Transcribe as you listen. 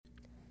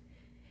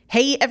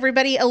Hey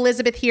everybody,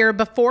 Elizabeth here.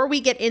 Before we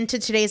get into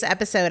today's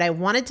episode, I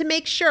wanted to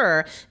make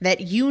sure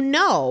that you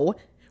know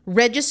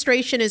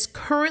registration is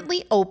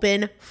currently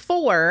open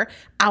for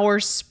our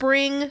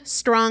Spring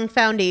Strong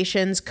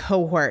Foundations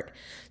cohort.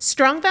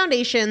 Strong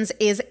Foundations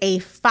is a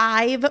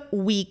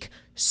 5-week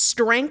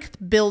strength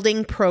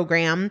building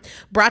program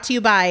brought to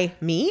you by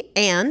me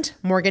and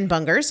Morgan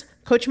Bungers.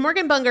 Coach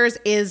Morgan Bungers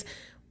is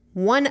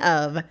one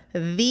of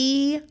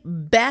the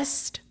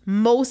best,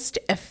 most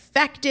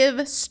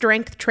effective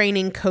strength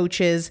training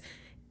coaches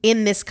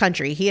in this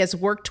country. He has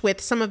worked with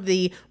some of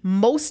the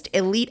most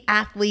elite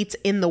athletes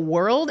in the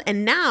world,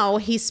 and now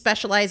he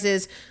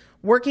specializes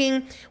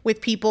working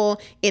with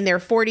people in their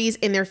 40s,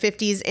 in their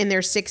 50s, in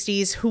their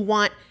 60s who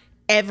want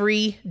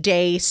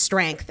everyday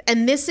strength.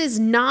 And this is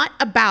not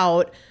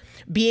about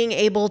being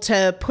able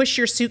to push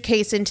your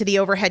suitcase into the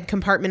overhead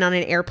compartment on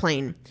an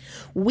airplane.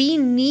 We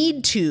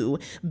need to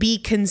be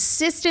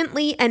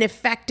consistently and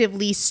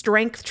effectively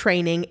strength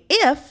training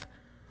if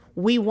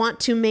we want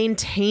to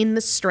maintain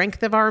the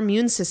strength of our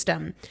immune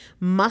system.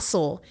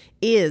 Muscle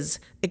is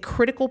a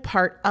critical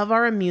part of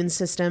our immune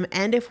system,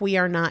 and if we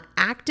are not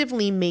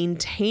actively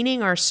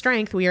maintaining our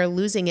strength, we are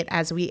losing it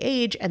as we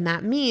age, and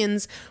that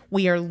means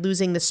we are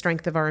losing the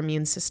strength of our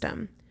immune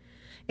system.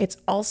 It's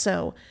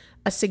also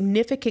a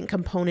significant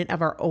component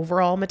of our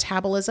overall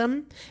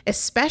metabolism,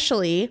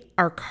 especially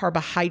our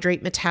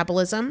carbohydrate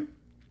metabolism.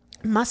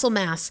 Muscle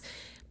mass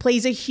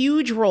plays a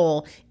huge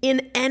role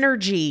in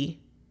energy,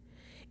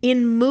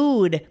 in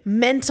mood,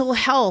 mental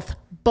health,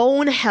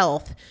 bone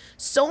health,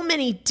 so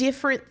many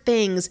different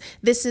things.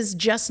 This is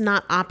just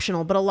not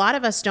optional, but a lot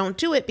of us don't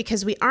do it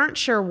because we aren't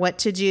sure what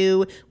to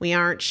do. We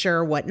aren't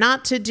sure what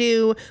not to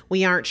do.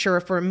 We aren't sure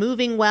if we're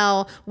moving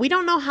well. We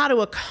don't know how to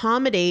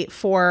accommodate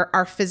for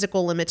our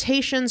physical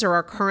limitations or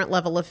our current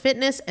level of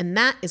fitness, and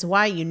that is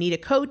why you need a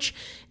coach,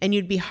 and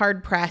you'd be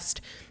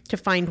hard-pressed to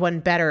find one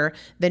better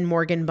than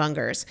Morgan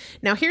Bungers.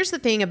 Now, here's the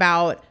thing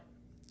about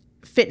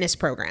fitness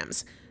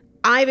programs.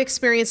 I've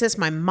experienced this.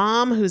 My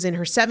mom, who's in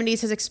her 70s,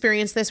 has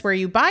experienced this, where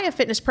you buy a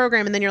fitness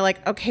program and then you're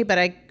like, okay, but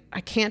I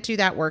can't do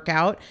that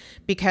workout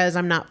because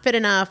I'm not fit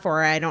enough,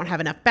 or I don't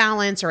have enough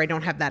balance, or I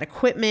don't have that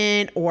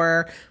equipment,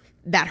 or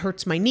that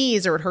hurts my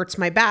knees, or it hurts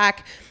my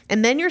back.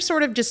 And then you're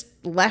sort of just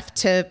left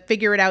to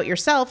figure it out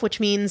yourself, which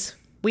means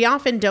we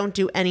often don't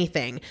do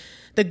anything.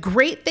 The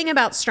great thing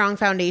about Strong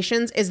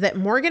Foundations is that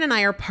Morgan and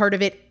I are part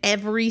of it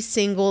every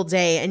single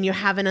day, and you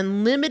have an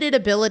unlimited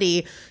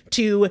ability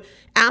to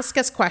ask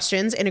us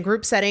questions in a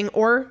group setting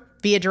or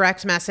via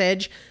direct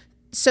message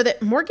so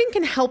that Morgan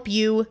can help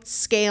you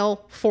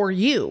scale for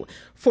you,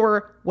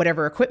 for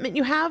whatever equipment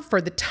you have, for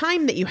the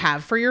time that you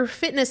have, for your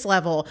fitness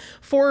level,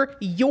 for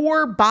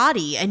your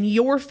body and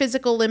your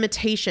physical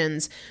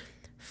limitations.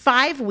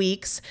 5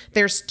 weeks,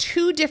 there's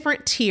 2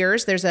 different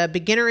tiers. There's a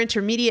beginner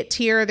intermediate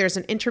tier. There's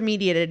an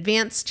intermediate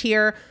advanced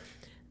tier.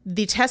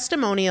 The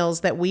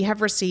testimonials that we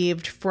have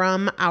received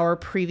from our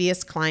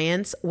previous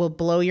clients will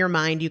blow your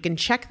mind. You can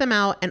check them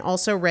out and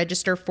also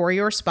register for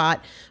your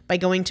spot by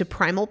going to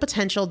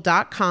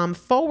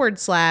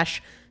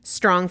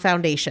primalpotential.com/strong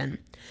foundation.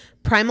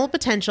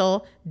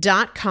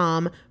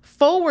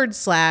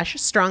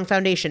 primalpotential.com/strong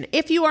foundation.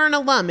 If you are an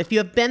alum, if you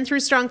have been through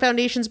Strong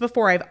Foundations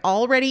before, I've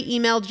already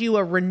emailed you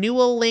a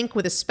renewal link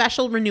with a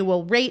special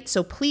renewal rate,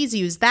 so please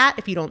use that.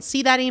 If you don't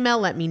see that email,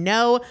 let me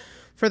know.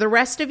 For the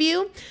rest of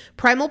you,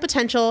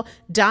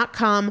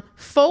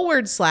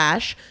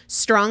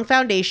 primalpotential.com/strong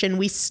foundation.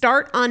 We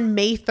start on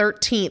May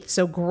 13th,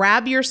 so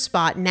grab your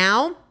spot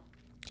now.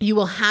 You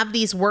will have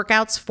these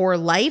workouts for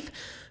life.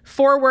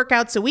 4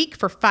 workouts a week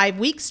for 5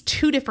 weeks,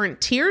 2 different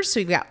tiers. So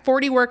you've got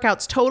 40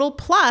 workouts total.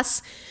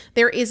 Plus,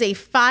 there is a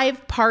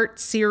 5-part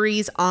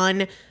series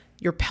on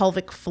your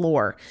pelvic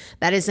floor.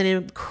 That is an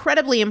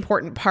incredibly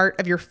important part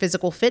of your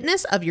physical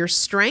fitness, of your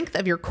strength,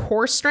 of your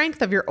core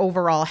strength, of your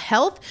overall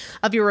health,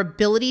 of your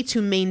ability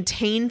to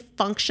maintain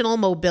functional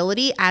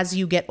mobility as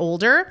you get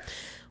older.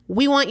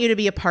 We want you to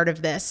be a part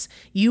of this.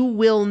 You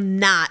will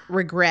not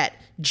regret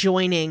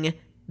joining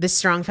the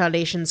Strong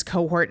Foundations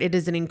cohort. It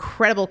is an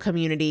incredible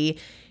community.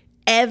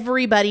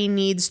 Everybody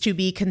needs to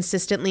be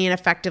consistently and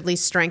effectively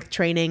strength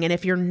training. And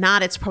if you're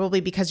not, it's probably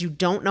because you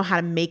don't know how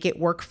to make it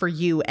work for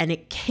you. And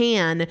it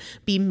can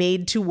be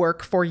made to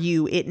work for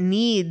you. It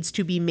needs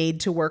to be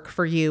made to work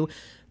for you.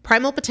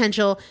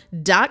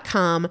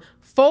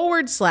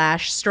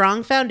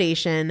 primalpotential.com/strong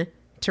foundation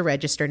to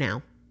register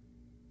now.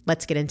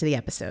 Let's get into the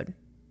episode.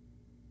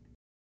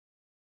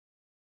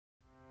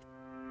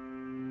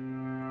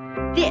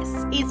 This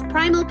is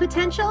Primal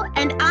Potential,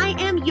 and I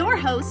am your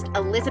host,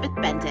 Elizabeth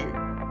Benton.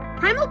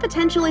 Primal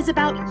Potential is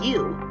about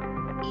you.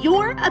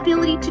 Your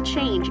ability to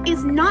change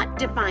is not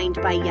defined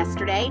by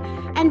yesterday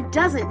and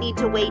doesn't need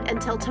to wait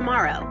until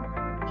tomorrow.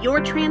 Your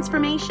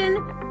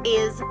transformation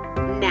is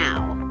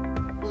now.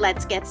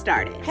 Let's get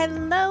started.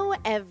 Hello,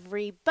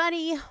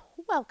 everybody.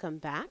 Welcome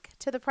back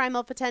to the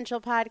Primal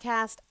Potential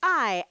Podcast.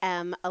 I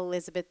am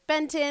Elizabeth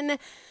Benton.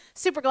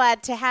 Super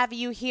glad to have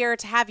you here,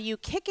 to have you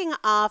kicking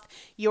off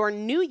your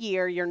new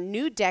year, your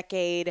new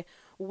decade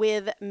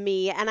with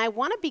me. And I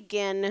want to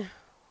begin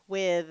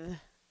with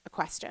a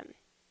question.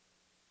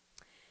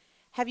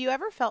 Have you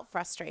ever felt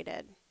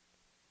frustrated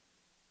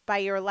by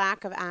your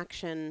lack of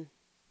action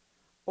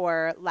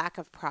or lack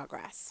of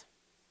progress?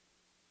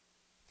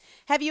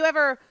 Have you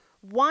ever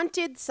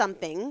wanted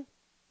something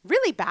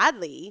really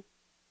badly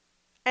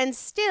and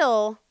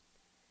still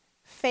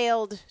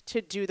failed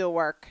to do the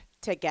work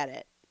to get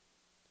it?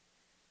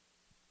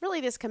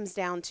 Really, this comes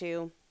down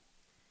to,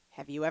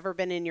 have you ever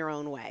been in your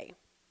own way?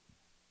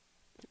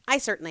 I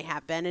certainly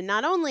have been. And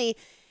not only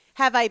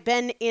have I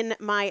been in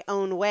my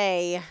own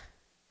way,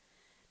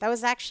 that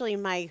was actually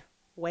my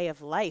way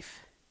of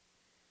life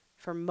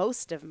for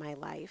most of my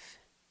life.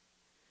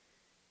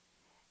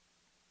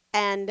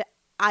 And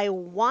I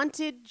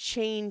wanted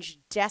change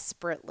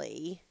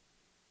desperately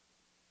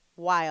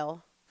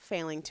while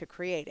failing to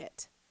create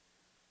it.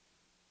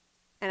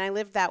 And I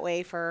lived that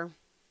way for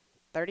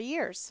 30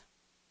 years.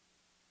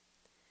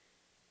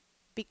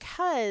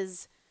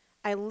 Because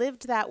I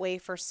lived that way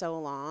for so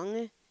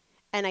long,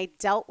 and I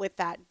dealt with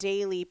that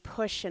daily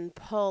push and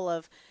pull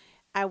of,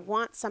 I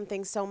want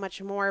something so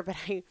much more, but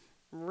I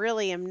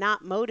really am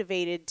not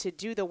motivated to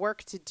do the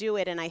work to do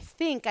it. And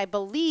I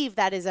believe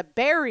that is a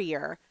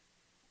barrier.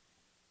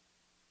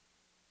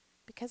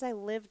 Because I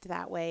lived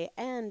that way,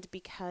 and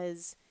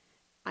because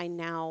I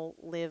now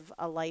live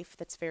a life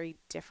that's very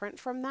different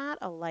from that,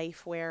 a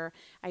life where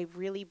I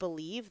really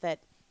believe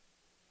that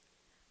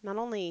not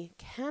only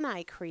can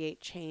I create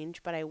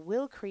change, but I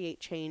will create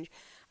change.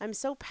 I'm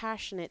so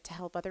passionate to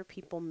help other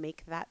people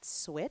make that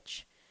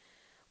switch,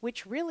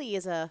 which really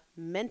is a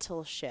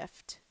mental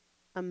shift,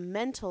 a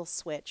mental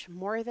switch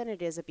more than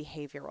it is a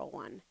behavioral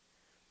one.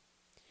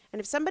 And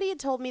if somebody had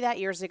told me that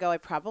years ago, I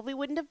probably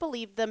wouldn't have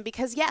believed them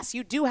because yes,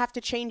 you do have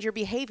to change your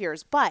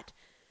behaviors. But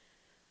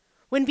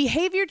when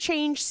behavior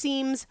change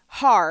seems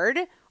hard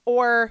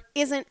or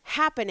isn't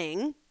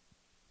happening,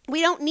 we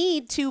don't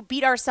need to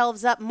beat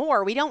ourselves up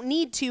more. We don't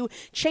need to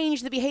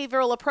change the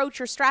behavioral approach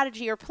or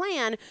strategy or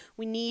plan.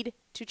 We need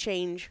to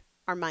change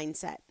our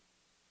mindset.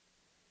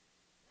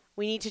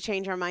 We need to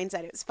change our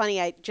mindset. It was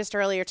funny, just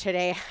earlier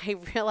today, I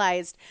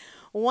realized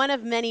one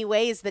of many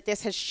ways that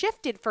this has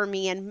shifted for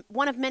me and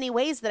one of many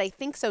ways that I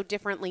think so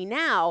differently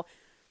now.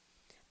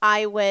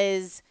 I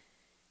was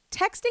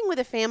texting with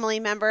a family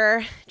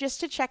member just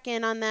to check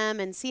in on them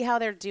and see how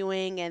they're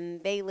doing,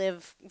 and they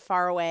live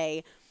far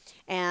away.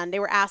 And they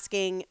were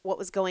asking what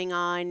was going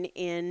on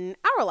in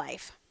our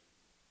life.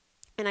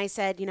 And I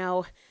said,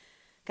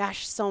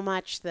 gosh, so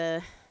much.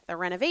 The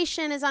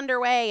renovation is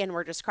underway, and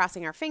we're just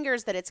crossing our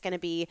fingers that it's going to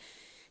be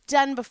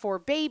done before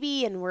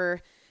baby. And we're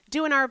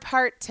doing our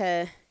part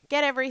to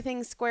get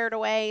everything squared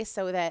away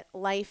so that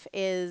life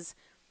is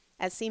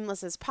as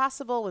seamless as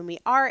possible when we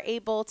are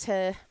able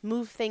to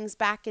move things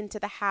back into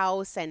the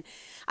house. And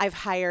I've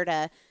hired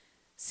a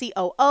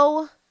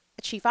COO,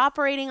 a chief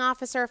operating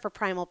officer for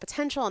Primal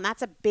Potential, and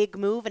that's a big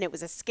move, and it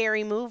was a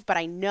scary move, but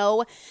I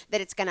know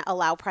that it's going to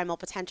allow Primal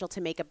Potential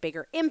to make a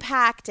bigger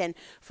impact and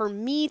for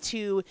me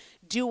to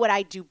do what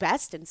I do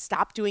best and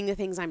stop doing the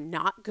things I'm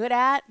not good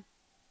at.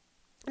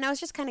 And I was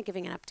just kind of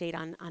giving an update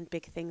on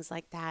big things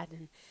like that,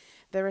 and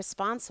the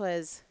response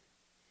was,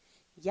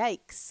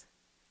 yikes,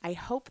 I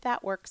hope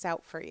that works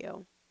out for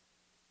you.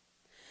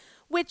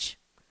 Which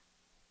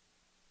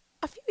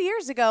a few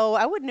years ago,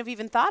 I wouldn't have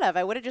even thought of.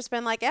 I would have just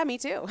been like, yeah, me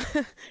too.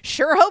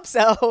 Sure hope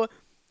so.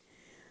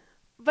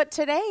 But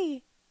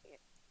today,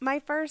 my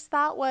first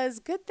thought was,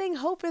 good thing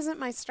hope isn't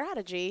my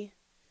strategy.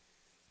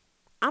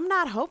 I'm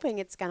not hoping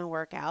it's going to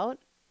work out.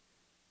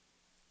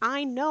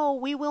 I know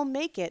we will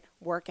make it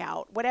work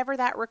out, whatever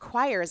that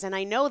requires. And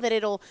I know that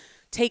it'll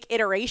take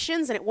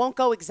iterations and it won't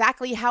go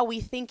exactly how we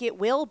think it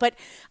will, but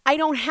I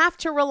don't have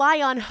to rely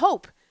on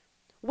hope.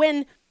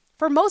 When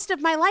for most of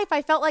my life,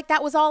 I felt like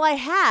that was all I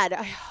had.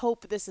 I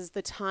hope this is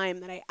the time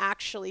that I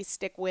actually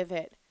stick with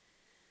it.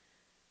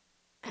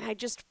 And I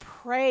just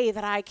pray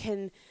that I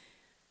can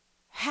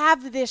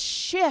have this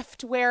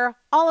shift where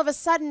all of a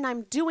sudden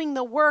I'm doing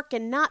the work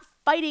and not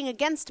fighting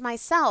against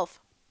myself.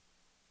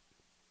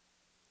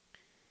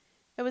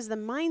 It was the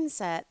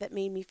mindset that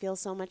made me feel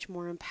so much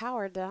more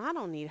empowered that I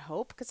don't need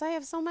hope because I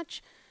have so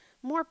much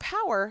more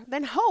power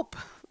than hope.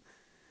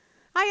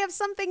 I have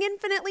something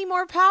infinitely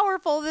more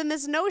powerful than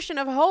this notion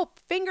of hope.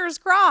 Fingers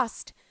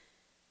crossed.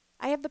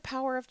 I have the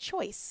power of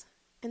choice,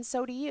 and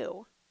so do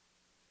you.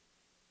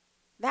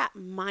 That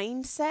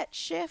mindset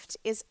shift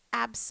is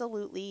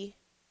absolutely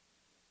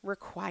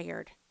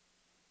required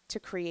to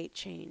create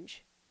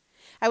change.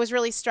 I was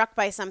really struck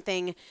by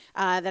something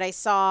that I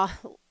saw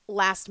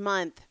last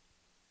month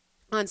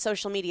on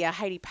social media.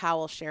 Heidi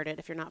Powell shared it.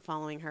 If you're not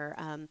following her,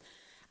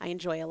 I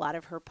enjoy a lot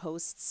of her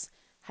posts.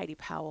 Heidi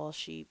Powell,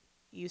 she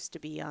used to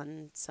be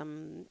on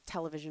some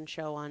television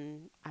show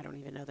on, I don't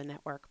even know the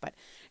network, but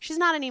she's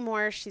not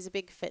anymore. She's a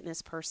big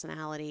fitness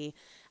personality.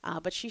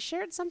 But she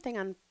shared something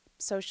on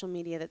social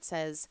media that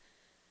says,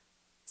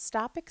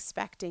 stop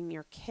expecting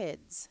your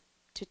kids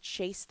to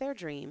chase their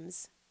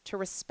dreams, to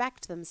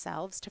respect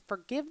themselves, to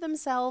forgive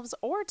themselves,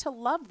 or to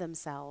love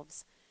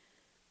themselves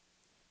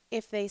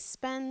if they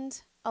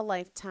spend a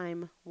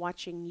lifetime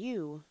watching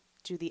you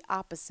do the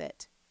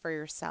opposite for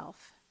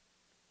yourself.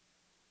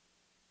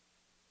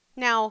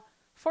 Now,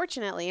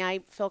 fortunately, I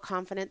feel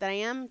confident that I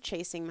am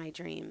chasing my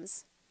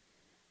dreams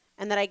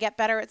and that I get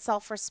better at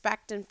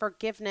self-respect and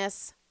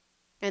forgiveness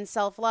and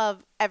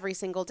self-love every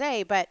single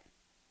day. But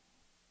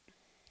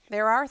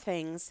there are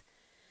things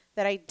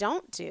that I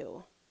don't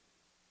do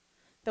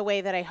the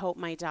way that I hope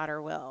my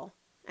daughter will.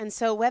 And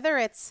so whether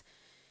it's,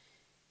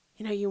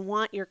 you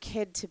want your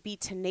kid to be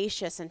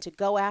tenacious and to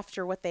go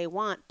after what they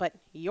want, but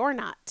you're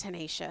not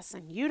tenacious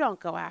and you don't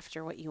go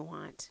after what you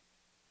want.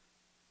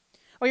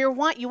 Or you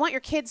want your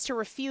kids to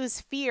refuse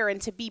fear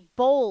and to be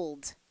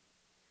bold,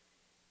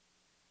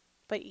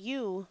 but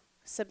you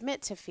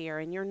submit to fear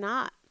and you're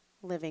not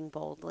living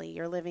boldly,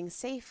 you're living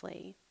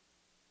safely.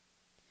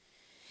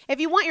 If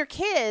you want your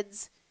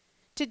kids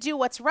to do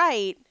what's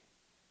right,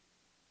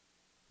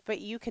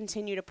 but you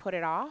continue to put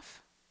it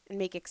off and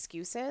make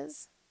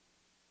excuses.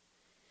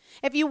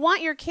 If you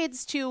want your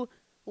kids to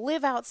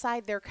live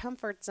outside their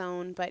comfort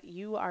zone, but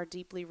you are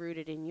deeply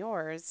rooted in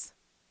yours,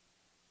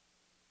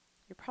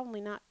 you're probably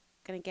not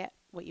going to get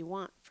what you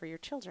want for your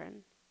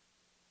children,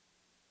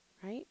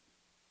 right?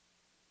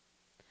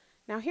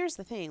 Now, here's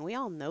the thing. We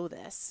all know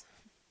this.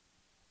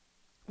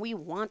 We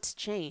want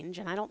change,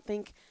 and I don't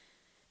think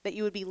that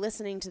you would be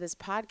listening to this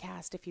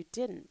podcast if you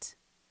didn't.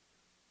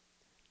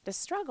 The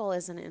struggle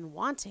isn't in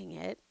wanting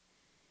it.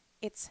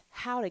 It's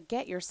how to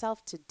get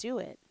yourself to do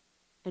it,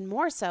 and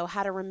more so,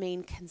 how to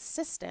remain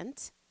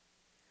consistent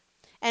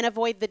and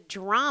avoid the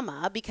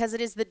drama, because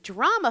it is the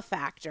drama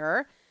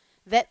factor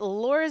that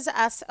lures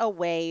us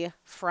away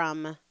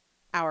from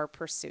our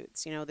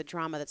pursuits. The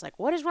drama that's like,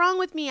 what is wrong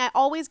with me? I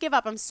always give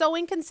up. I'm so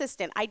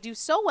inconsistent. I do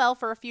so well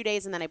for a few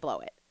days and then I blow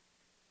it.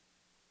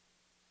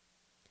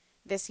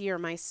 This year,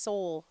 my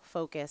sole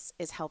focus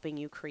is helping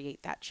you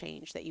create that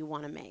change that you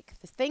want to make.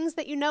 The things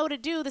that you know to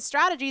do, the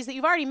strategies that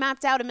you've already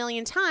mapped out a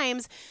million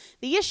times,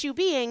 the issue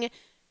being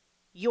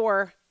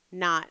you're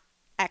not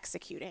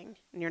executing,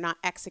 and you're not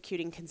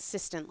executing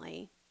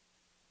consistently.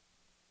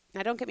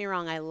 Now, don't get me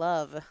wrong, I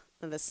love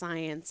the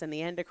science and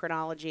the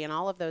endocrinology and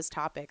all of those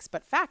topics,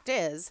 but fact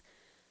is,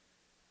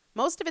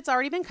 most of it's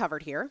already been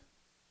covered here.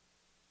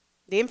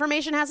 The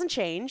information hasn't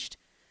changed,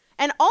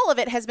 and all of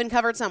it has been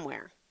covered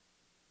somewhere.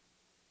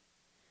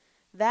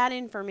 That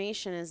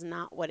information is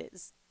not what it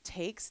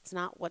takes. It's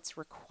not what's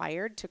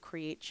required to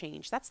create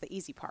change. That's the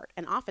easy part.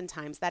 And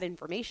oftentimes that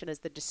information is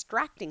the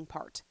distracting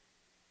part.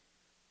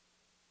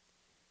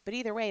 But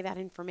either way, that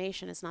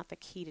information is not the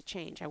key to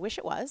change. I wish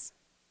it was,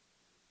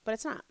 but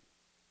it's not.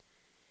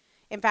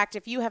 In fact,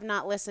 if you have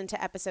not listened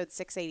to episode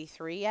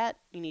 683 yet,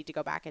 you need to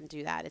go back and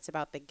do that. It's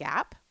about the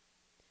gap.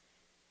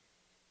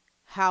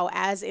 How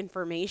as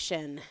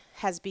information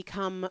has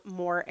become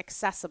more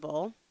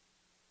accessible,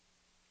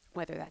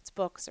 whether that's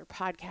books or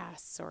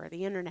podcasts or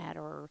the internet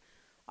or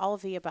all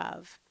of the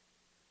above,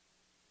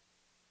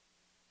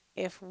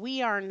 if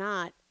we are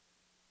not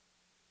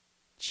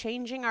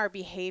changing our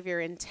behavior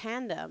in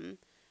tandem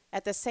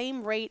at the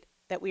same rate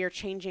that we are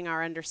changing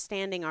our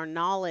understanding, our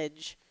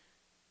knowledge,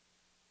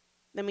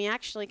 then we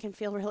actually can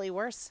feel really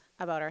worse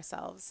about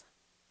ourselves.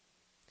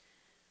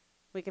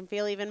 We can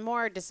feel even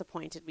more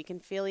disappointed. We can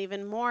feel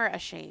even more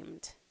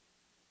ashamed.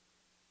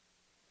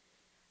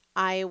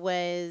 I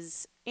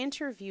was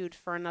interviewed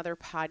for another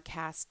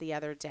podcast the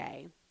other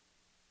day,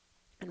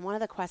 and one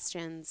of the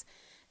questions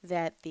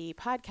that the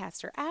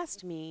podcaster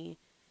asked me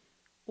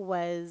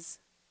was,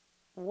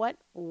 what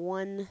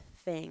one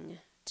thing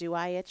do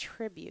I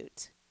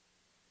attribute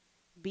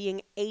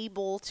being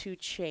able to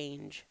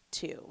change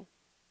to?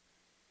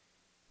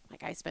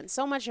 Like, I spent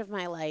so much of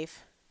my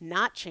life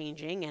not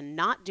changing and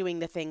not doing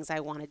the things I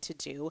wanted to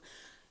do.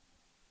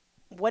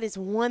 What is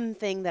one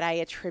thing that I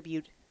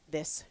attribute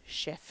this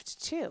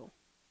shift to?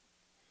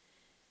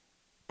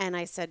 And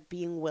I said,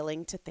 being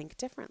willing to think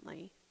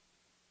differently.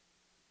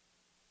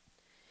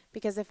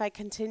 Because if I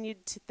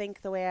continued to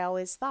think the way I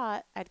always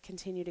thought, I'd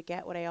continue to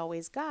get what I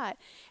always got.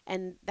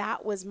 And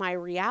that was my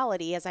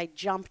reality as I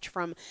jumped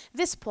from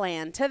this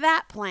plan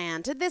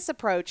to this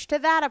approach to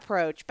that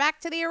approach, back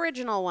to the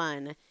original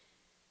one.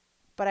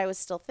 But I was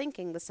still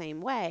thinking the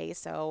same way.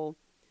 So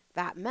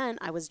that meant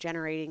I was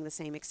generating the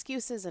same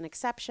excuses and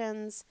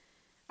exceptions.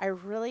 I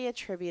really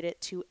attribute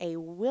it to a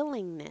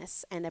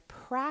willingness and a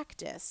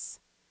practice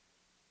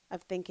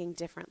of thinking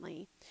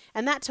differently.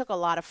 And that took a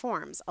lot of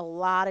forms. A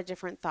lot of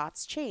different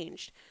thoughts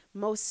changed.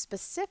 Most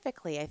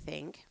specifically, I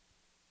think,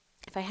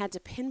 if I had to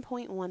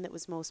pinpoint one that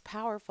was most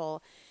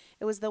powerful,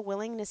 it was the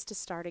willingness to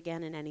start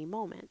again in any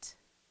moment.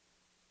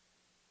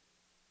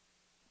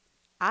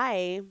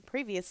 I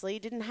previously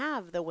didn't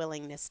have the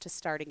willingness to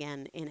start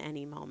again in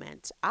any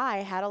moment. I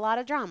had a lot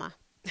of drama.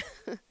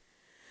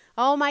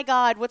 Oh my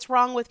God, what's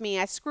wrong with me?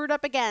 I screwed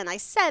up again. I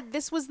said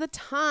this was the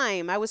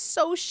time. I was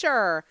so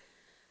sure.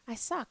 I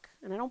suck,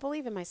 and I don't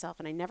believe in myself,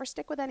 and I never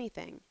stick with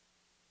anything.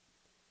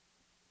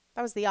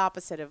 That was the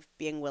opposite of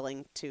being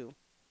willing to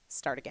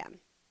start again.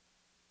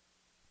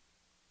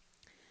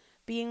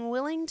 Being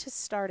willing to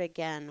start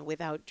again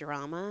without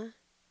drama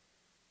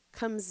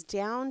comes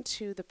down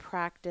to the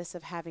practice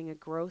of having a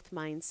growth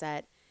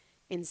mindset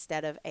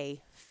instead of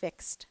a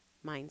fixed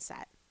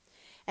mindset.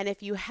 And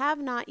if you have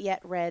not yet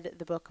read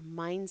the book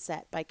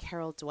Mindset by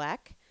Carol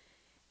Dweck,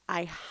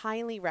 I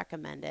highly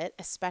recommend it,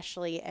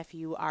 especially if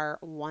you are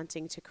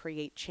wanting to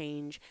create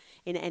change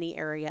in any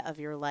area of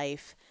your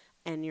life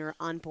and you're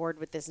on board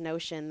with this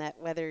notion that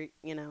whether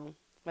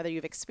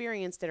you've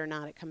experienced it or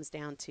not, it comes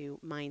down to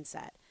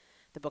mindset.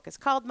 The book is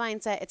called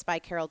Mindset. It's by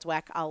Carol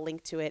Dweck. I'll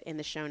link to it in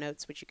the show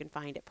notes, which you can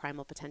find at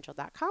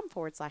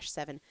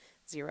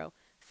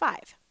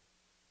primalpotential.com/705.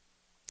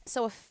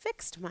 So a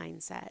fixed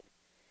mindset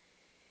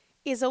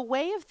is a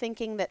way of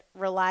thinking that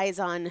relies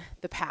on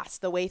the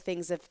past, the way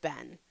things have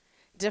been,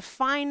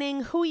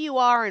 defining who you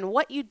are and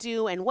what you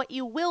do and what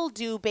you will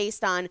do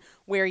based on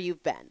where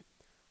you've been.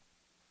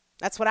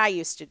 That's what I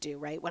used to do,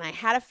 right? When I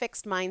had a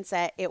fixed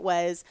mindset, it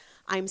was,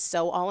 I'm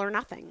so all or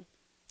nothing,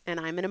 and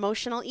I'm an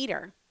emotional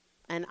eater,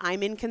 and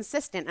I'm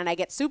inconsistent, and I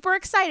get super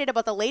excited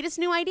about the latest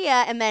new idea,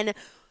 and then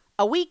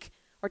a week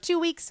or 2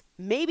 weeks,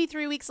 maybe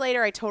 3 weeks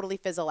later, I totally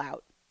fizzle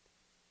out.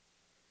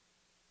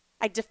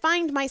 I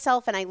defined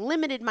myself and I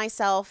limited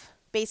myself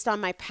based on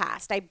my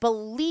past. I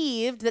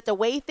believed that the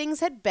way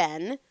things had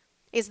been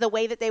is the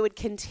way that they would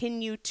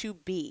continue to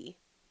be.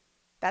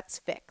 That's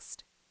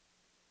fixed.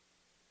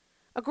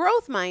 A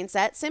growth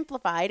mindset,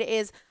 simplified,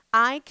 is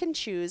I can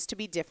choose to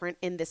be different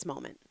in this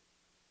moment.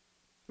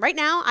 Right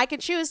now, I can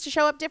choose to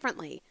show up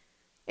differently.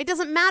 It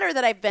doesn't matter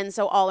that I've been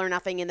so all or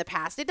nothing in the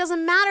past. It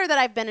doesn't matter that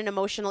I've been an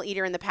emotional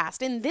eater in the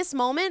past. In this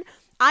moment,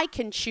 I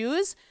can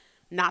choose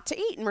not to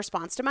eat in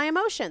response to my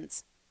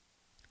emotions.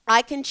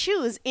 I can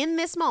choose in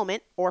this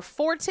moment or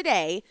for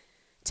today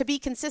to be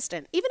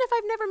consistent, even if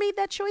I've never made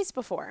that choice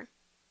before.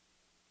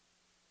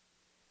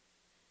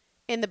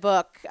 In the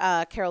book,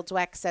 Carol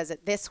Dweck says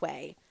it this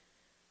way: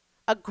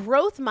 a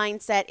growth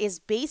mindset is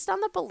based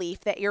on the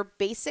belief that your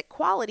basic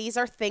qualities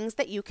are things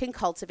that you can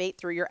cultivate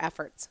through your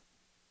efforts,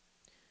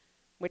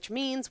 which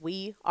means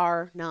we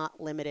are not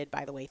limited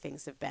by the way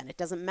things have been. It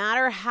doesn't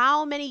matter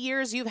how many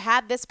years you've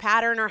had this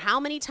pattern or how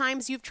many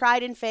times you've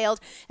tried and failed.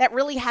 That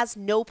really has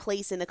no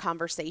place in the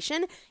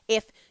conversation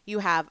if you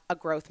have a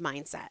growth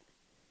mindset.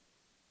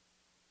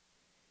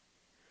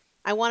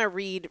 I want to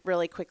read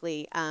really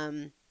quickly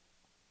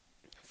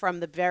from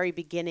the very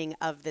beginning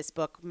of this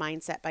book,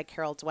 Mindset by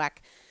Carol Dweck.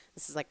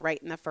 This is like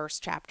right in the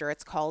first chapter.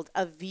 It's called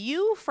A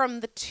View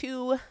from the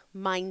Two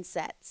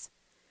Mindsets.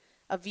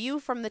 A View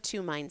from the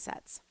Two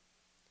Mindsets.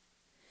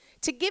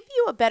 To give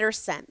you a better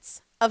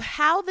sense of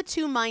how the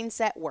two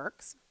mindset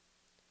works,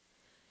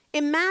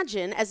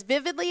 imagine as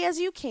vividly as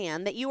you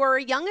can that you are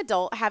a young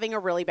adult having a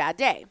really bad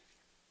day.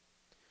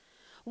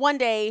 One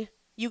day,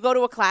 you go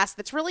to a class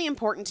that's really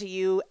important to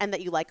you and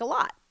that you like a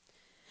lot.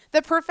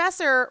 The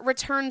professor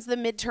returns the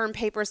midterm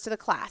papers to the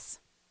class.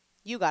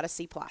 You got a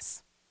C+.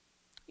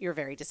 You're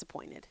very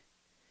disappointed.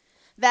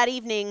 That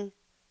evening,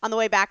 on the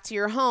way back to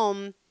your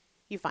home,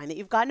 you find that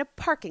you've gotten a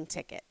parking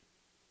ticket.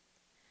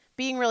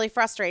 Being really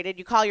frustrated,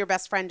 you call your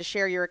best friend to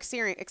share your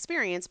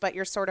experience, but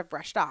you're sort of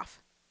brushed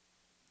off.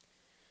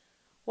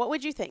 What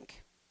would you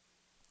think?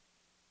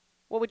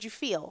 What would you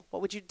feel?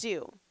 What would you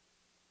do?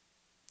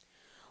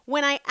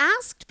 When I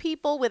asked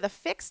people with a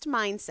fixed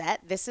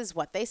mindset, this is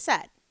what they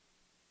said.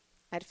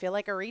 I'd feel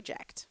like a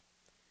reject.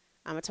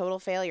 I'm a total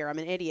failure. I'm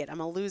an idiot. I'm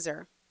a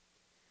loser.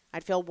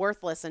 I'd feel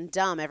worthless and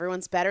dumb.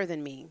 Everyone's better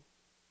than me.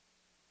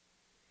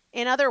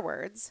 In other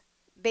words,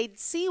 they'd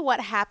see what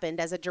happened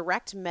as a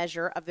direct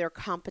measure of their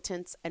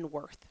competence and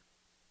worth.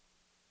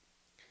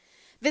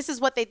 This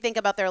is what they'd think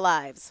about their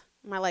lives.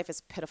 My life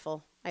is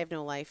pitiful. I have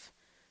no life.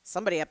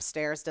 Somebody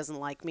upstairs doesn't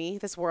like me.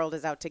 This world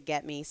is out to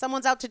get me.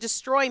 Someone's out to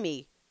destroy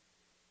me.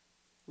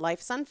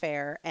 Life's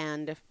unfair,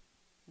 and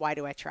why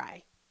do I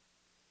try?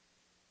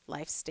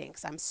 Life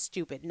stinks. I'm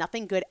stupid.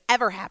 Nothing good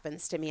ever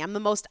happens to me. I'm the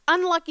most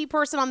unlucky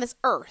person on this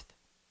earth.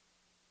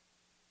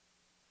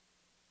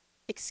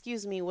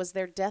 Excuse me, was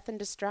there death and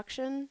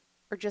destruction?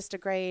 Or just a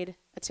grade,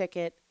 a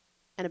ticket,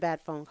 and a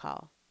bad phone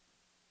call?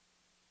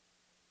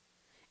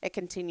 It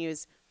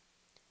continues.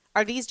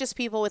 Are these just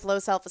people with low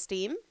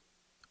self-esteem?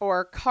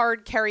 Or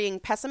card-carrying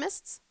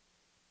pessimists?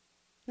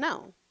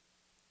 No.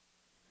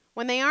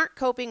 When they aren't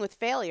coping with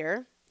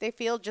failure, they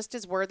feel just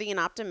as worthy and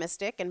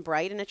optimistic and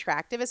bright and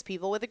attractive as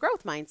people with a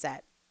growth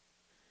mindset.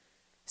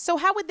 So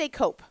how would they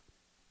cope?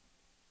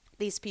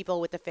 These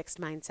people with a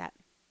fixed mindset.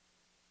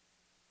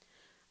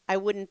 I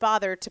wouldn't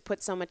bother to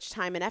put so much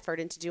time and effort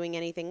into doing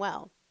anything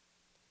well.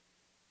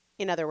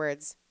 In other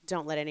words,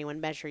 don't let anyone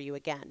measure you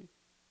again.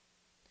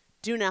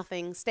 Do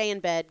nothing, stay in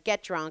bed,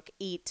 get drunk,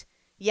 eat,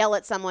 yell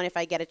at someone if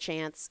I get a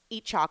chance,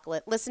 eat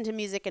chocolate, listen to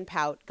music and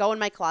pout, go in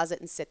my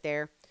closet and sit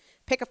there,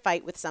 pick a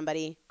fight with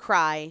somebody,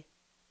 cry,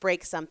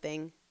 break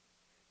something.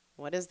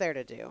 What is there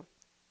to do?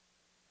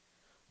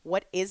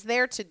 What is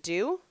there to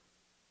do?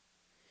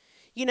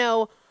 You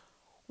know,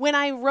 when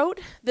I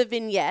wrote the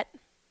vignette,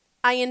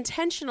 I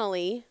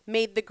intentionally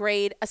made the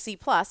grade a C+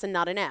 and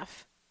not an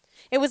F.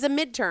 It was a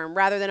midterm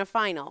rather than a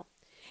final.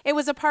 It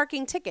was a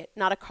parking ticket,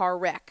 not a car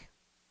wreck.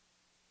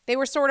 They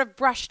were sort of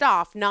brushed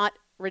off, not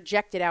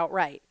rejected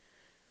outright.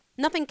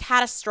 Nothing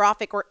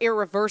catastrophic or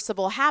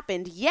irreversible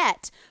happened,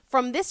 yet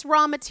from this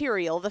raw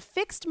material, the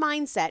fixed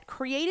mindset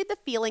created the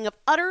feeling of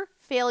utter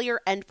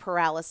failure and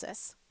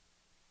paralysis.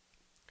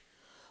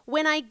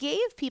 When I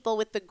gave people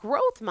with the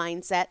growth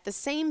mindset the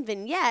same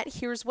vignette,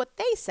 here's what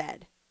they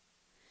said.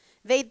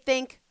 They'd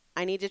think,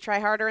 I need to try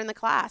harder in the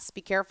class,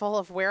 be careful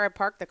of where I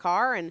park the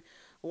car, and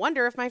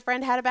wonder if my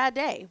friend had a bad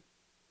day.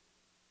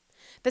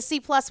 The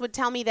C+ would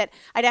tell me that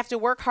I'd have to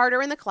work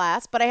harder in the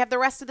class, but I have the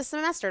rest of the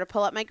semester to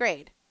pull up my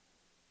grade.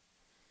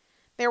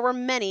 There were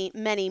many,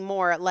 many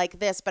more like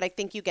this, but I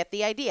think you get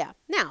the idea.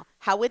 Now,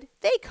 how would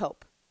they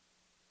cope?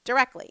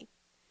 Directly.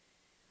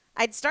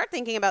 I'd start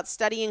thinking about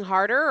studying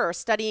harder or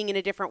studying in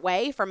a different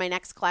way for my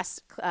next class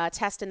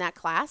test in that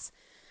class.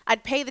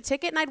 I'd pay the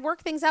ticket and I'd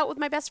work things out with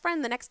my best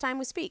friend the next time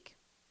we speak.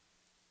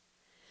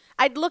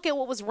 I'd look at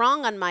what was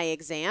wrong on my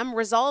exam,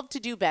 resolve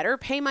to do better,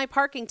 pay my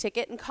parking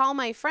ticket, and call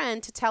my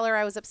friend to tell her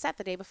I was upset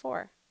the day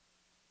before.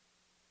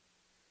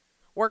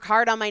 Work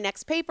hard on my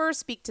next paper,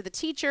 speak to the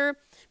teacher,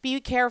 be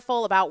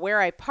careful about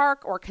where I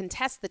park or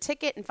contest the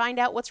ticket and find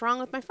out what's wrong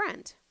with my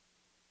friend.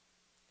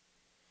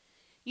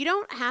 You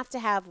don't have to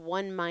have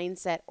one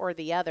mindset or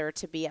the other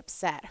to be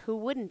upset. Who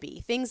wouldn't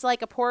be? Things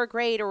like a poor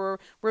grade or a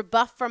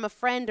rebuff from a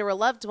friend or a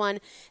loved one,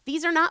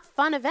 these are not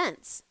fun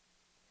events.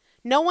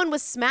 No one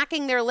was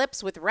smacking their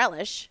lips with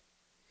relish.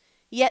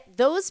 Yet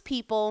those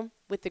people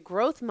with the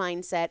growth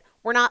mindset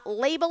were not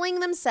labeling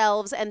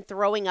themselves and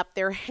throwing up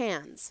their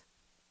hands.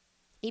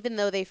 Even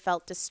though they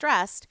felt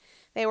distressed,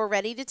 they were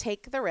ready to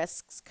take the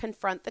risks,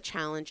 confront the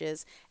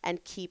challenges,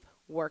 and keep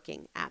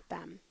working at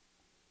them.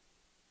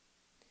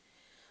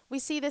 We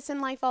see this in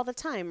life all the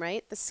time,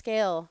 right? The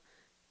scale,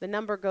 the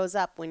number goes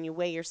up when you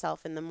weigh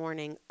yourself in the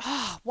morning.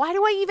 Oh, why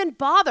do I even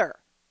bother?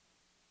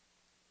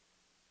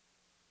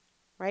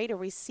 Right? Or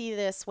we see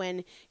this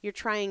when you're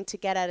trying to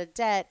get out of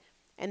debt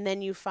and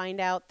then you find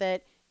out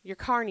that your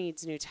car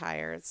needs new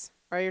tires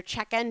or your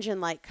check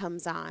engine light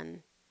comes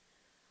on.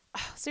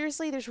 Oh,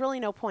 seriously, there's really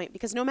no point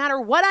because no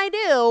matter what I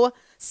do,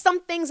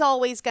 something's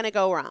always going to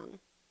go wrong.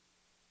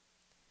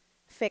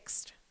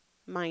 Fixed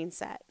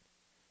mindset.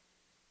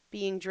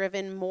 Being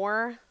driven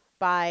more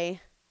by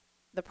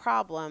the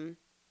problem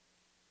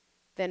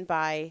than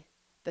by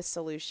the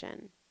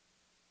solution.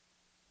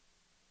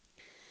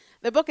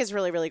 The book is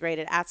really, really great.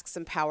 It asks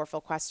some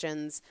powerful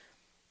questions,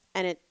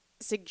 and it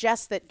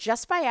suggests that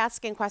just by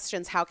asking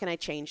questions, how can I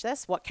change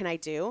this? What can I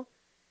do?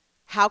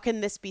 How can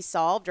this be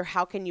solved? Or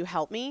how can you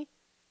help me?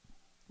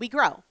 We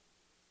grow.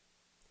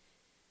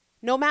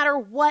 No matter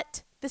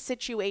what the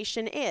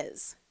situation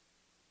is.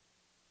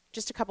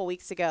 Just a couple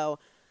weeks ago,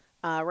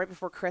 right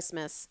before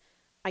Christmas,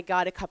 I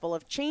got a couple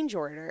of change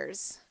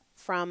orders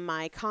from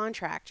my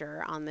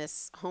contractor on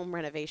this home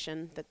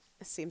renovation that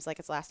seems like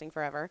it's lasting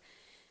forever.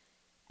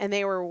 And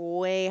they were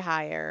way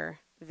higher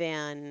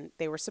than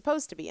they were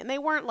supposed to be. And they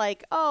weren't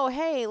like, oh,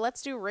 hey,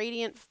 let's do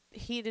radiant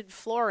heated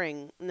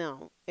flooring.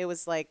 No, it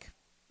was like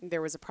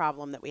there was a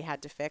problem that we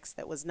had to fix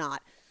that was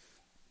not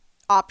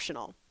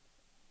optional.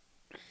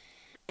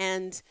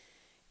 And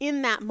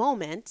in that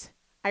moment,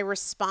 I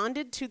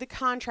responded to the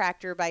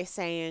contractor by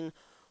saying,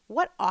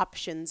 what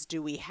options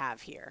do we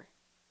have here?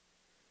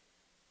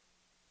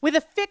 With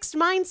a fixed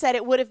mindset,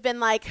 it would have been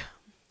like,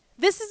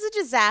 this is a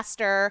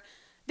disaster.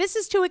 This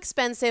is too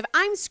expensive.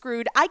 I'm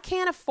screwed. I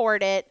can't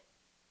afford it.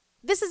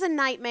 This is a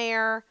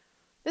nightmare.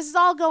 This is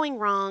all going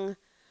wrong.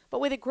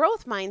 But with a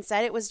growth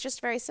mindset, it was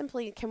just very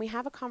simply, can we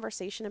have a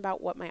conversation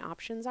about what my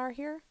options are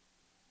here?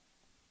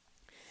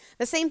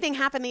 The same thing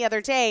happened the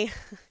other day.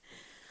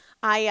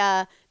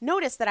 I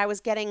noticed that I was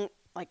getting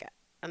like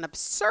an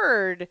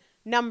absurd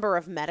number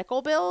of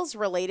medical bills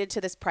related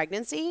to this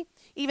pregnancy,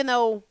 even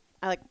though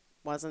I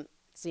wasn't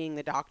seeing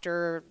the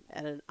doctor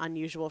at an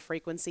unusual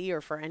frequency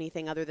or for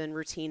anything other than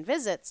routine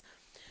visits.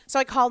 So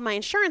I called my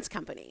insurance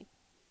company.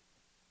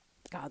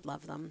 God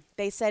love them.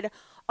 They said,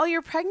 oh,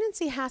 your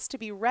pregnancy has to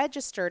be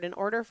registered in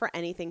order for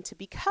anything to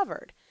be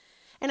covered.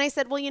 And I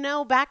said,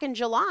 well, back in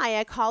July,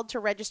 I called to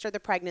register the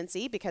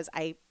pregnancy because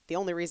the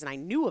only reason I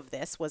knew of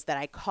this was that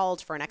I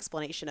called for an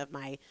explanation of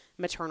my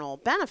maternal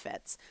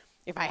benefits.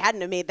 If I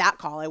hadn't have made that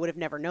call, I would have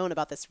never known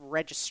about this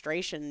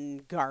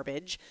registration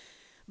garbage.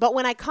 But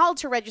when I called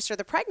to register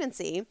the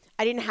pregnancy,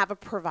 I didn't have a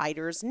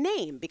provider's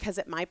name because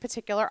at my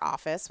particular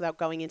office, without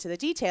going into the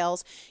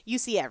details, you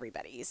see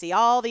everybody. You see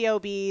all the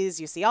OBs,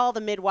 you see all the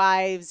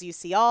midwives, you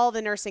see all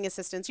the nursing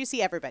assistants, you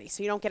see everybody.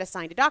 So you don't get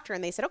assigned a doctor.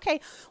 And they said,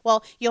 okay,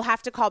 well, you'll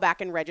have to call back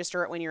and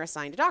register it when you're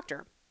assigned a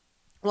doctor.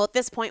 Well, at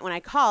this point, when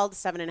I called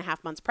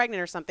 7.5 months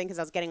pregnant or something, because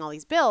I was getting all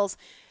these bills,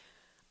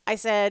 I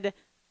said,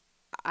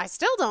 I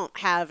still don't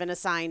have an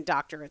assigned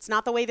doctor. It's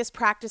not the way this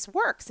practice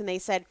works. And they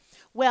said,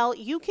 well,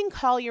 you can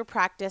call your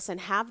practice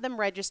and have them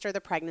register the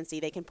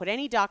pregnancy. They can put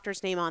any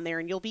doctor's name on there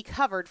and you'll be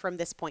covered from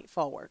this point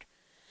forward.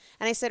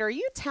 And I said, are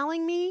you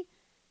telling me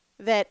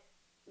that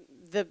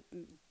the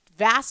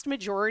vast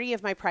majority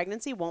of my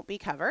pregnancy won't be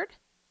covered?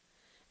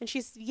 And she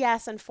said,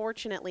 yes,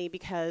 unfortunately,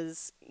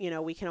 because,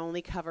 we can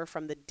only cover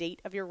from the date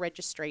of your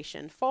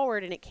registration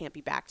forward and it can't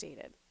be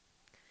backdated.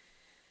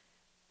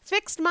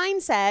 Fixed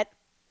mindset.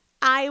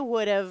 I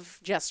would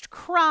have just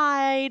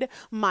cried.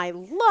 My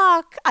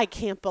luck. I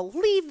can't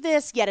believe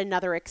this. Yet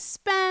another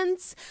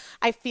expense.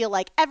 I feel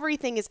like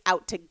everything is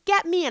out to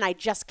get me and I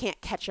just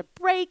can't catch a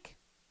break.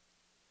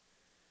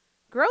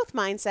 Growth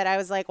mindset, I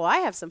was like, well, I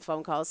have some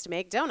phone calls to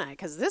make, don't I?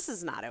 Because this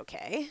is not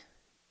okay.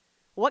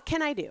 What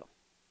can I do?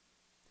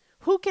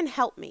 Who can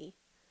help me?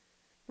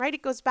 Right?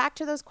 It goes back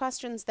to those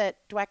questions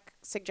that Dweck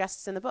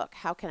suggests in the book.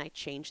 How can I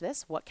change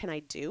this? What can I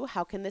do?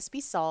 How can this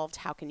be solved?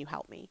 How can you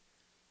help me?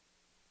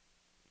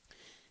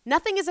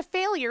 Nothing is a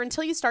failure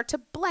until you start to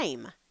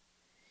blame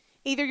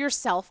either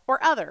yourself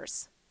or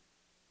others.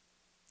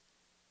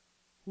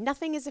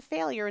 Nothing is a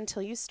failure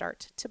until you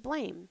start to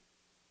blame.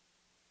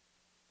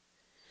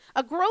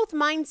 A growth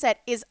mindset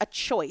is a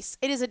choice.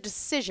 It is a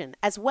decision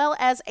as well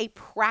as a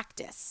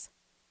practice.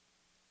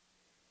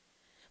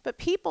 But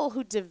people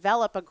who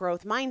develop a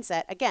growth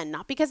mindset, again,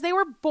 not because they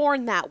were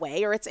born that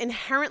way or it's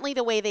inherently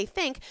the way they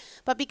think,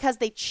 but because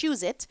they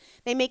choose it,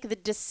 they make the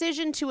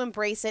decision to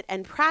embrace it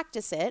and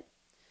practice it.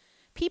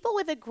 People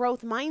with a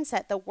growth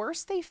mindset, the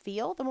worse they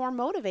feel, the more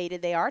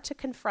motivated they are to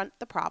confront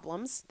the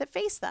problems that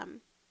face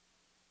them.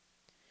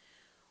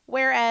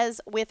 Whereas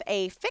with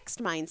a fixed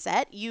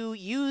mindset, you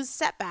use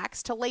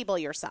setbacks to label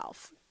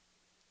yourself.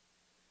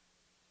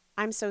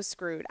 I'm so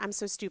screwed. I'm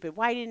so stupid.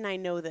 Why didn't I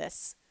know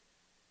this?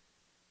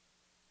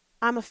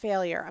 I'm a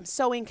failure. I'm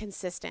so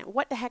inconsistent.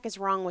 What the heck is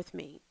wrong with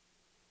me?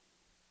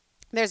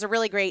 There's a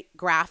really great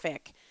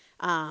graphic,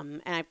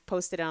 and I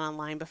posted it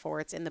online before.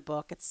 It's in the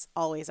book. It's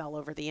always all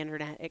over the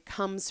internet. It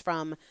comes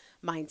from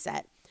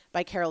Mindset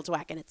by Carol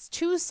Dweck, and it's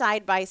two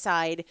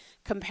side-by-side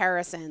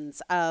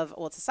comparisons of,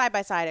 well, it's a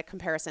side-by-side, a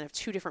comparison of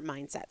two different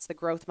mindsets, the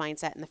growth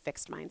mindset and the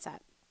fixed mindset.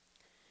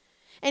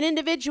 An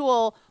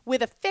individual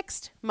with a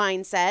fixed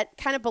mindset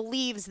kind of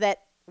believes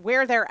that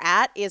where they're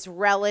at is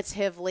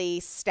relatively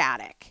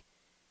static.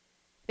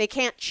 They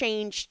can't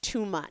change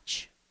too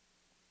much.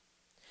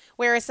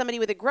 Whereas somebody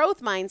with a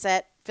growth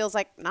mindset feels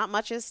like not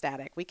much is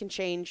static. We can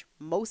change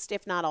most,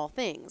 if not all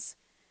things.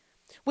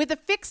 With a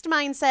fixed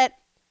mindset,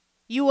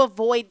 you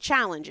avoid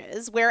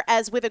challenges,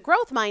 whereas with a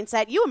growth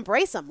mindset, you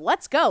embrace them.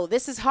 Let's go.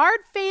 This is hard.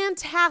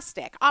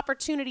 Fantastic.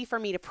 Opportunity for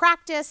me to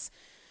practice,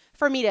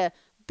 for me to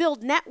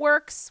build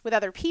networks with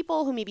other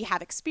people who maybe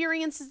have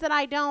experiences that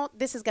I don't.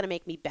 This is going to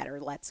make me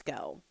better. Let's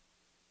go.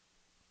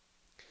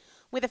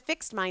 With a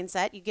fixed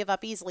mindset, you give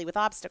up easily with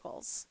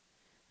obstacles.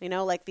 You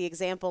know, like the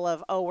example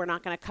of, oh, we're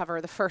not going to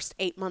cover the first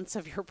 8 months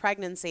of your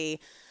pregnancy.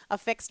 A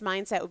fixed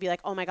mindset would be like,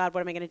 oh my God,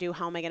 what am I going to do?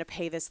 How am I going to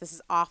pay this? This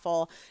is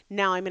awful.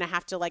 Now I'm going to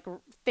have to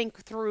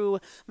think through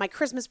my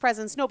Christmas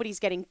presents. Nobody's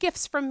getting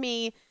gifts from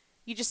me.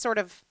 You just sort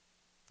of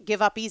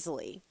give up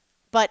easily.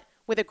 But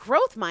with a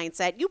growth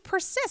mindset, you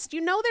persist.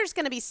 You know there's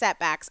going to be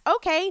setbacks.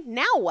 Okay,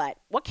 now what?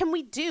 What can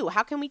we do?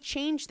 How can we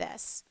change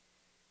this?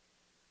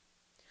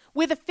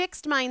 With a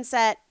fixed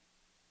mindset,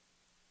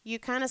 you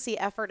kind of see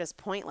effort as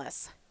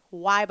pointless.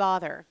 Why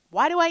bother?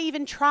 Why do I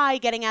even try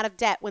getting out of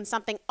debt when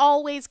something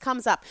always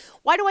comes up?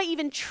 Why do I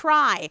even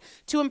try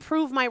to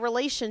improve my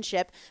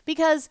relationship?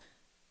 Because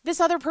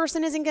this other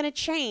person isn't going to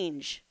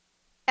change.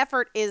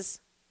 Effort is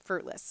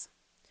fruitless.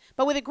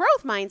 But with a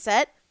growth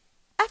mindset,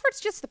 effort's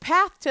just the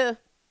path to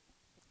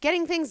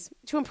getting things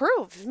to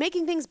improve,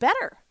 making things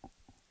better.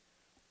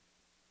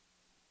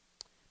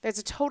 There's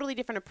a totally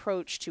different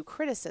approach to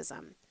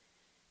criticism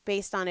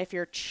based on if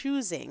you're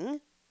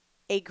choosing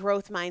a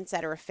growth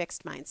mindset or a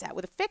fixed mindset.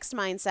 With a fixed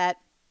mindset,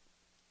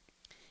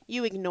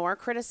 you ignore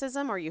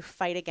criticism or you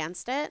fight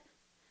against it.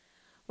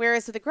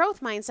 Whereas with a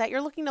growth mindset,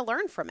 you're looking to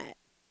learn from it.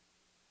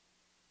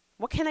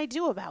 What can I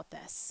do about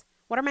this?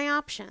 What are my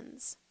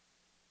options?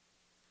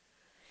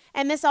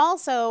 And this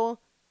also,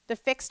 the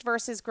fixed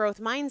versus growth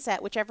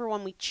mindset, whichever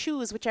one we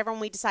choose, whichever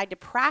one we decide to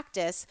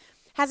practice,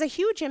 has a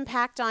huge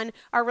impact on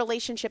our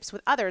relationships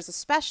with others,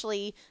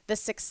 especially the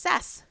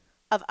success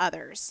of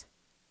others.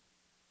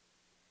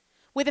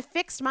 With a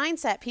fixed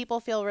mindset, people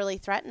feel really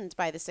threatened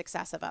by the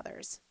success of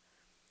others.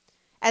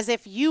 As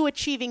if you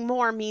achieving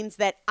more means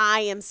that I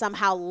am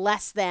somehow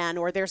less than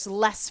or there's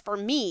less for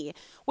me.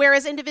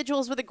 Whereas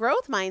individuals with a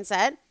growth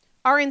mindset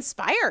are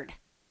inspired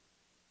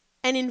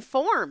and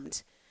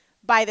informed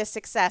by the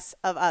success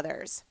of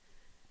others.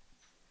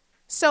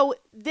 So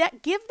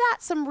give that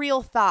some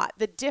real thought,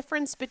 the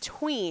difference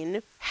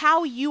between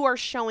how you are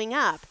showing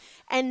up,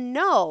 and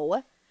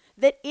know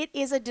that it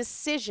is a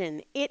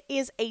decision, it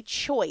is a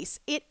choice,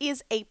 it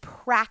is a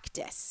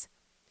practice.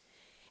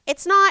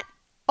 It's not,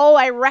 oh,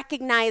 I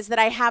recognize that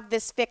I have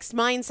this fixed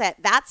mindset.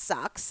 That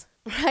sucks,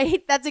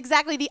 right? That's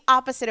exactly the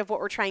opposite of what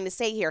we're trying to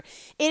say here.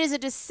 It is a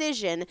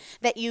decision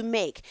that you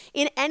make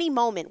in any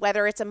moment,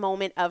 whether it's a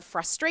moment of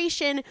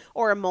frustration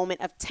or a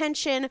moment of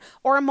tension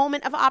or a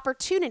moment of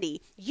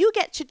opportunity. You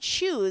get to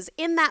choose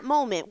in that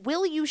moment,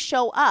 will you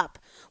show up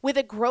with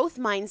a growth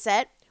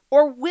mindset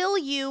or will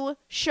you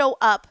show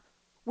up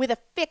with a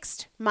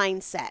fixed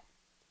mindset?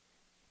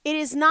 It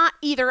is not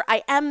either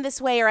I am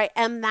this way or I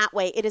am that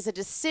way. It is a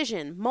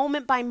decision,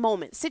 moment by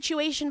moment,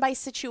 situation by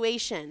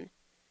situation.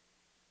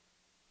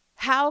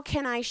 How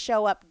can I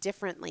show up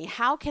differently?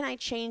 How can I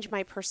change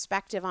my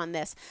perspective on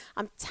this?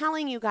 I'm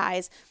telling you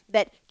guys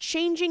that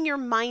changing your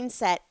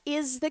mindset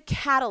is the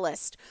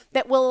catalyst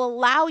that will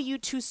allow you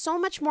to so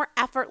much more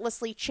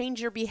effortlessly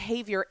change your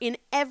behavior in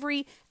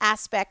every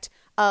aspect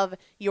of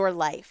your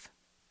life.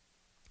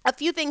 A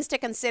few things to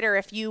consider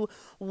if you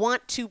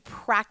want to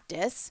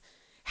practice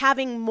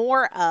having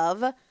more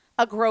of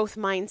a growth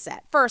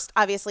mindset. First,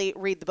 obviously,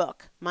 read the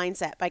book,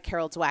 Mindset by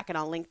Carol Dweck, and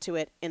I'll link to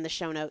it in the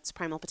show notes,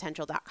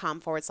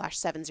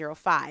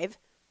 primalpotential.com/705.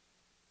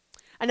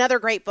 Another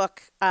great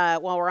book,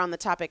 while we're on the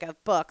topic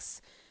of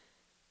books,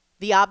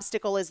 The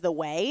Obstacle is the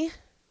Way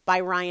by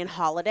Ryan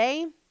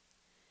Holiday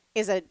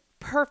is a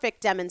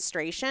perfect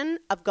demonstration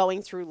of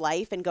going through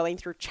life and going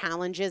through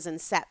challenges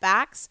and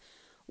setbacks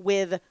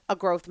with a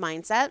growth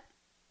mindset.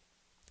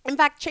 In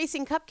fact,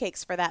 Chasing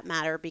Cupcakes for that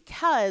matter,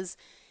 because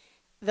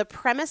the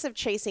premise of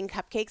Chasing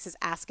Cupcakes is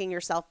asking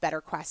yourself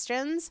better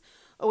questions,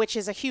 which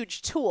is a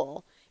huge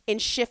tool in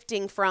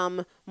shifting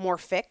from more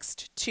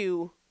fixed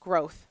to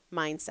growth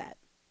mindset.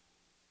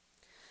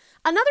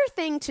 Another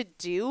thing to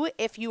do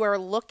if you are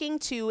looking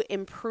to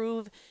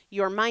improve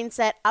your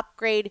mindset,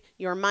 upgrade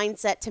your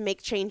mindset to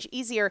make change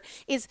easier,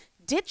 is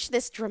ditch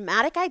this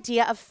dramatic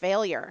idea of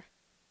failure.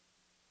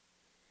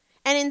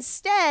 And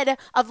instead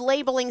of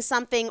labeling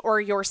something or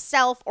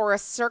yourself or a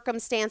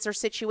circumstance or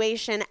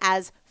situation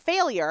as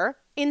failure,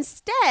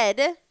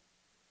 instead,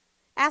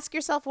 ask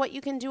yourself what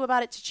you can do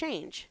about it to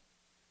change.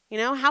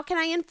 How can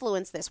I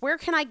influence this? Where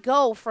can I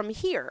go from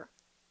here?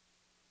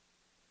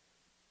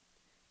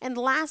 And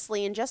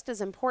lastly, and just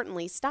as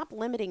importantly, stop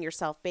limiting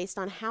yourself based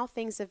on how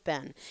things have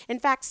been. In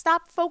fact,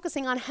 stop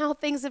focusing on how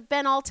things have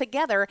been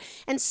altogether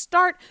and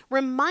start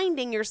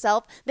reminding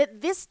yourself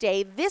that this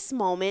day, this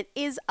moment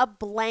is a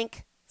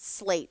blank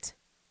slate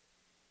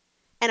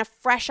and a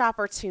fresh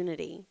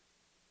opportunity.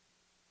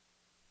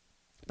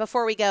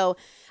 Before we go,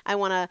 I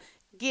want to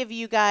give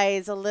you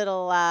guys a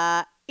little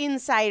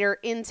insider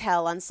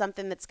intel on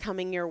something that's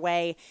coming your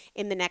way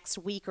in the next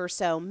week or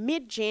so.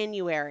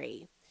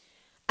 Mid-January,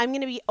 I'm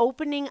going to be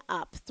opening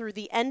up through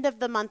the end of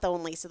the month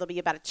only, so there'll be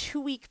about a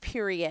 2-week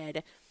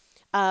period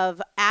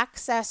of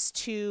access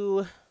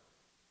to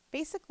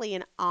basically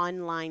an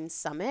online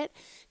summit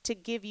to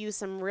give you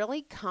some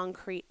really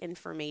concrete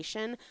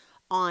information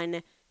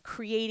on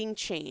creating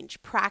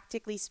change,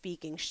 practically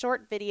speaking,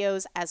 short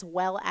videos as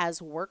well as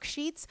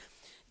worksheets.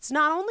 It's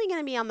not only going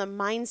to be on the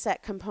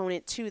mindset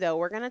component too, though.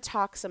 We're going to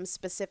talk some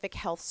specific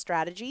health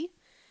strategy.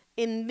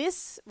 In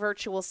this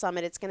virtual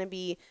summit, it's going to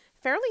be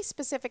fairly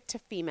specific to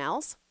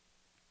females.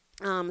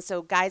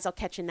 So guys, I'll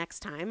catch you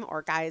next time,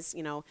 or guys,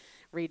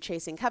 read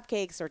Chasing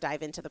Cupcakes or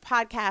dive into the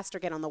podcast or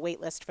get on the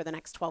wait list for the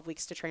next 12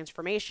 weeks to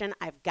transformation.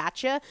 I've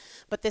got you.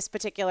 But this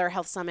particular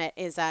health summit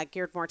is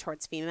geared more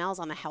towards females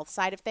on the health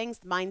side of things.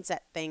 The mindset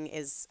thing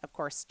is, of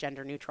course,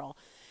 gender neutral.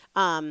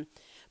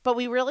 But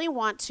we really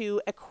want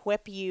to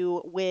equip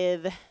you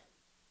with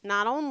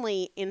not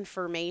only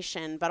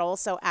information, but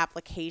also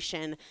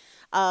application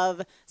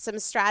of some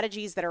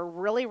strategies that are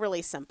really,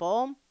 really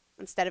simple.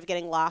 Instead of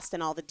getting lost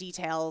in all the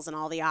details and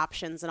all the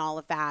options and all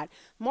of that,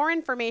 more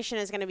information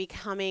is going to be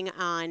coming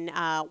on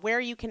where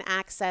you can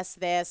access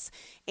this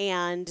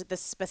and the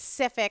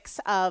specifics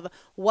of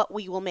what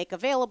we will make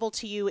available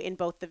to you in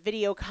both the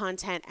video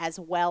content as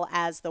well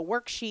as the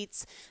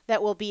worksheets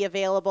that will be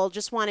available.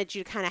 Just wanted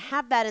you to kind of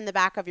have that in the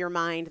back of your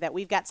mind that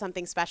we've got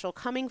something special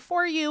coming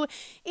for you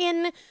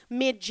in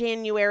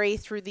mid-January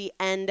through the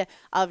end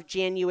of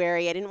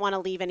January. I didn't want to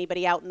leave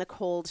anybody out in the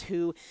cold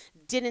who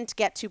didn't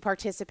get to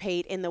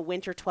participate in the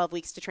winter 12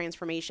 weeks to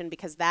transformation,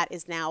 because that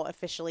is now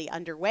officially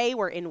underway.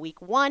 We're in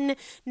week 1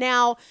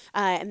 now,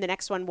 and the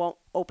next one won't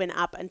open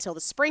up until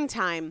the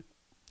springtime.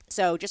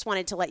 So just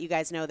wanted to let you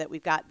guys know that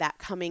we've got that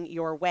coming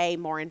your way.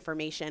 More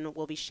information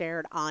will be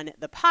shared on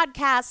the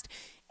podcast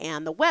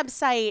and the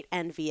website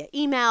and via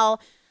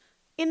email.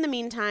 In the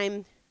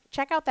meantime,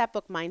 check out that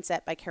book,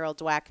 Mindset by Carol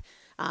Dweck.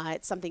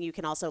 It's something you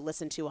can also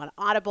listen to on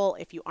Audible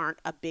if you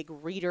aren't a big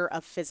reader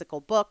of physical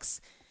books.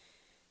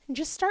 And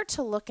just start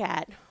to look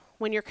at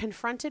when you're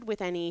confronted with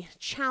any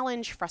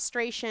challenge,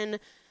 frustration,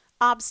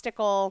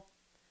 obstacle,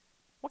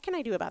 what can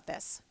I do about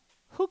this?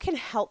 Who can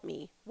help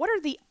me? What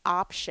are the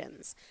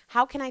options?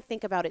 How can I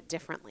think about it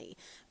differently?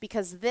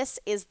 Because this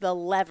is the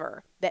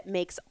lever that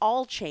makes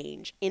all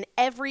change in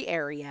every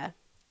area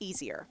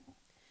easier.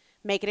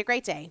 Make it a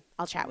great day.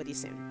 I'll chat with you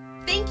soon.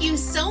 Thank you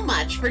so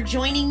much for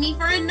joining me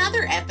for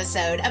another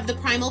episode of the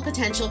Primal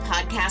Potential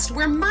Podcast,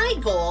 where my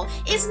goal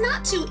is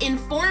not to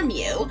inform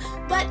you,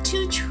 but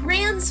to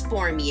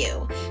transform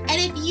you. And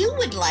if you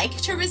would like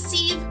to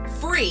receive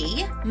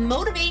free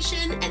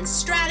motivation and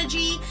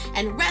strategy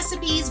and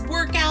recipes,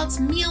 workouts,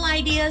 meal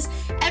ideas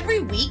every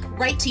week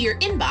right to your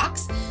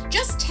inbox,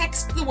 just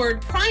text the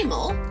word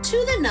primal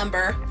to the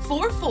number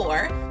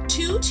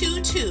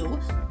 44222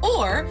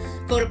 or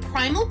go to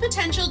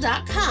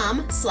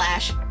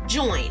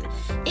primalpotential.com/join.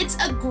 It's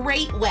a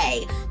great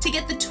way to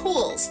get the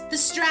tools, the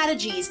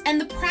strategies, and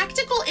the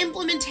practical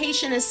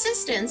implementation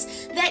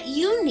assistance that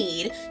you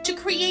need to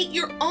create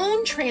your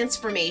own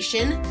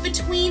transformation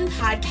between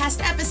podcast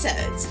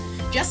episodes.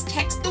 Just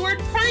text the word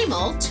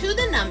Primal to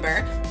the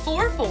number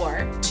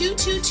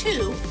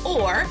 44222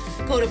 or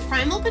go to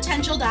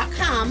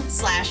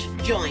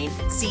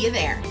primalpotential.com/join. See you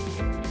there.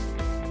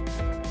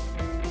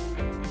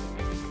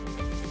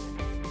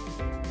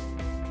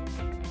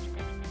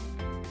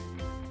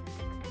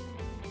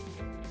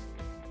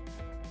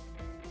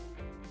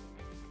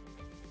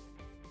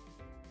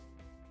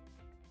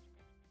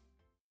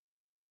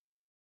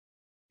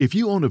 If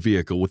you own a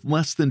vehicle with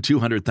less than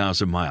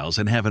 200,000 miles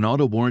and have an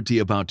auto warranty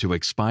about to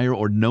expire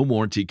or no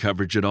warranty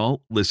coverage at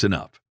all, listen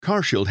up.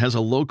 CarShield has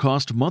a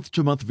low-cost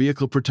month-to-month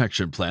vehicle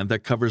protection plan that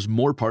covers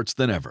more parts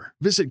than ever.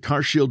 Visit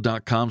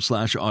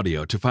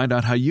carshield.com/audio to find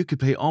out how you could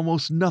pay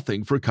almost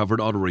nothing for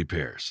covered auto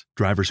repairs.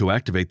 Drivers who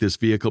activate this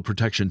vehicle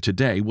protection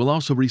today will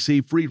also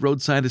receive free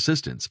roadside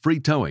assistance,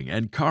 free towing,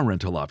 and car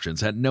rental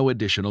options at no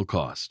additional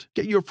cost.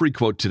 Get your free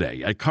quote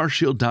today at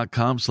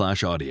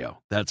carshield.com/audio.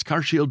 That's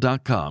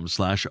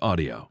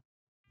carshield.com/audio.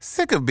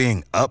 Sick of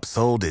being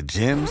upsold at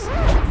gyms?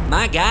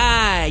 My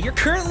guy, you're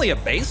currently a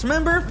base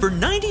member? For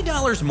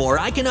 $90 more,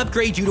 I can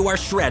upgrade you to our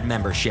Shred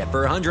membership.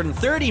 For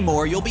 $130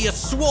 more, you'll be a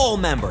Swole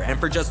member.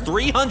 And for just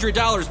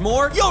 $300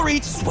 more, you'll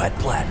reach Sweat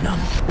Platinum.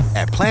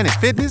 At Planet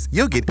Fitness,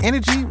 you'll get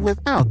energy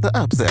without the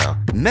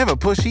upsell. Never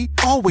pushy,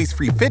 always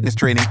free fitness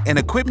training and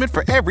equipment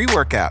for every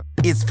workout.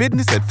 It's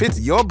fitness that fits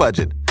your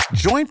budget.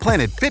 Join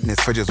Planet Fitness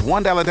for just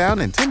 $1 down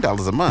and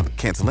 $10 a month.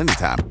 Cancel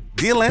anytime.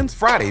 Deal ends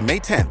Friday, May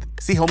 10th.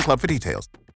 See Home Club for details.